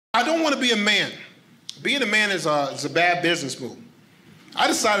I don't want to be a man. Being a man is a bad business move. I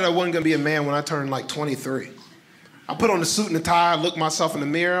decided I wasn't going to be a man when I turned like 23. I put on the suit and the tie, I looked myself in the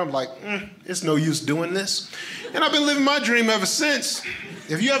mirror, I'm like, it's no use doing this. And I've been living my dream ever since.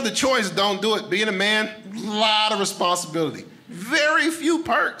 If you have the choice, don't do it. Being a man, a lot of responsibility. Very few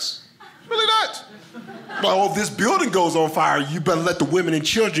perks. Really not. Well, if this building goes on fire, you better let the women and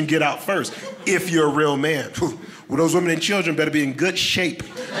children get out first, if you're a real man. Well, those women and children better be in good shape,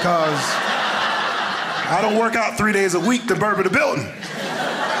 because I don't work out 3 days a week to burn the building.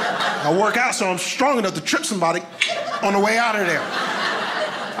 I work out so I'm strong enough to trip somebody on the way out of there.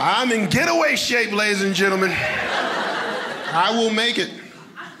 I'm in getaway shape, ladies and gentlemen. I will make it.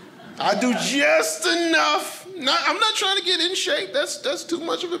 I do just enough. I'm not trying to get in shape. That's too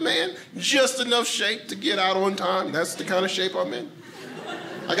much of a man. Just enough shape to get out on time. That's the kind of shape I'm in.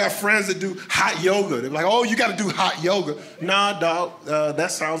 I got friends that do hot yoga. They're like, oh, you got to do hot yoga. Nah, dog,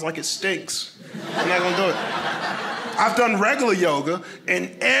 that sounds like it stinks. I'm not going to do it. I've done regular yoga, and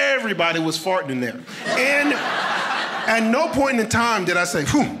everybody was farting in there. And at no point in time did I say,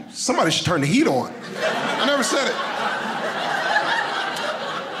 somebody should turn the heat on. I never said it.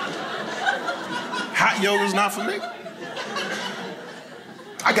 Hot yoga's not for me.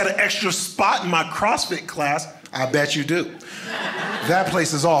 I got an extra spot in my CrossFit class. I bet you do. That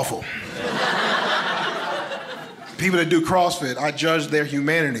place is awful. People that do CrossFit, I judge their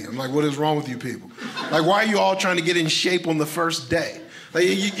humanity. I'm like, what is wrong with you people? Like, why are you all trying to get in shape on the first day? Like,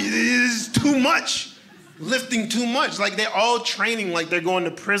 it is too much. Lifting too much. Like, they're all training like they're going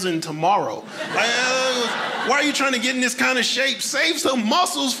to prison tomorrow. Like, why are you trying to get in this kind of shape? Save some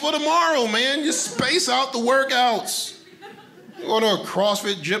muscles for tomorrow, man. Just space out the workouts. You go to a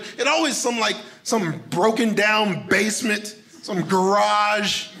CrossFit gym. It always some broken down basement, some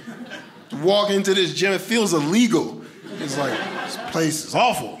garage. Walk into this gym, it feels illegal. It's like, this place is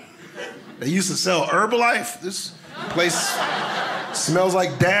awful. They used to sell Herbalife. This place smells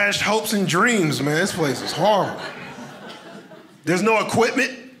like dashed hopes and dreams, man. This place is horrible. There's no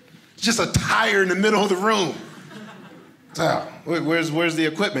equipment. It's just a tire in the middle of the room. So, where's the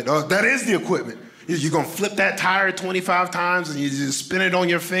equipment? Oh, that is the equipment. You're gonna flip that tire 25 times and you just spin it on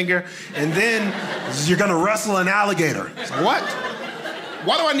your finger, and then you're gonna wrestle an alligator. So what?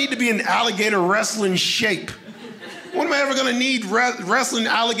 Why do I need to be in alligator wrestling shape? When am I ever gonna need wrestling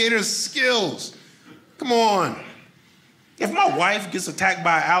alligator skills? Come on. If my wife gets attacked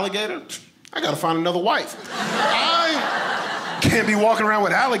by an alligator, I gotta find another wife. I can't be walking around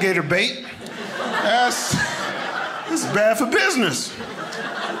with alligator bait. This is bad for business.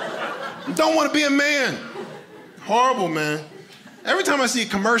 Don't wanna be a man. Horrible, man. Every time I see a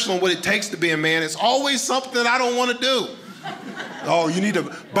commercial on what it takes to be a man, it's always something that I don't wanna do. Oh, you need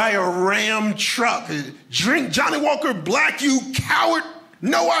to buy a Ram truck. Drink Johnny Walker Black, you coward.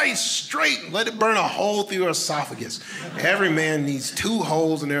 No ice, straight. Let it burn a hole through your esophagus. Every man needs 2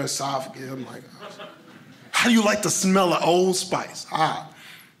 holes in their esophagus. I'm like, how do you like the smell of Old Spice?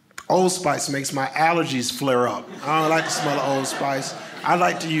 Old Spice makes my allergies flare up. I don't like the smell of Old Spice. I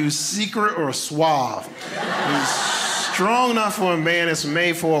like to use Secret or Suave. It's strong enough for a man, it's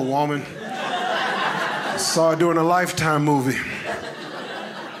made for a woman. Saw it during a Lifetime movie.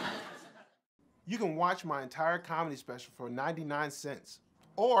 You can watch my entire comedy special for 99 cents.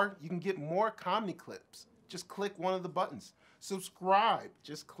 Or you can get more comedy clips. Just click one of the buttons. Subscribe,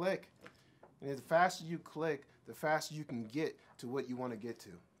 just click. And the faster you click, the faster you can get to what you want to get to.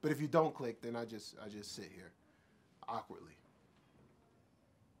 But if you don't click, then I just sit here awkwardly.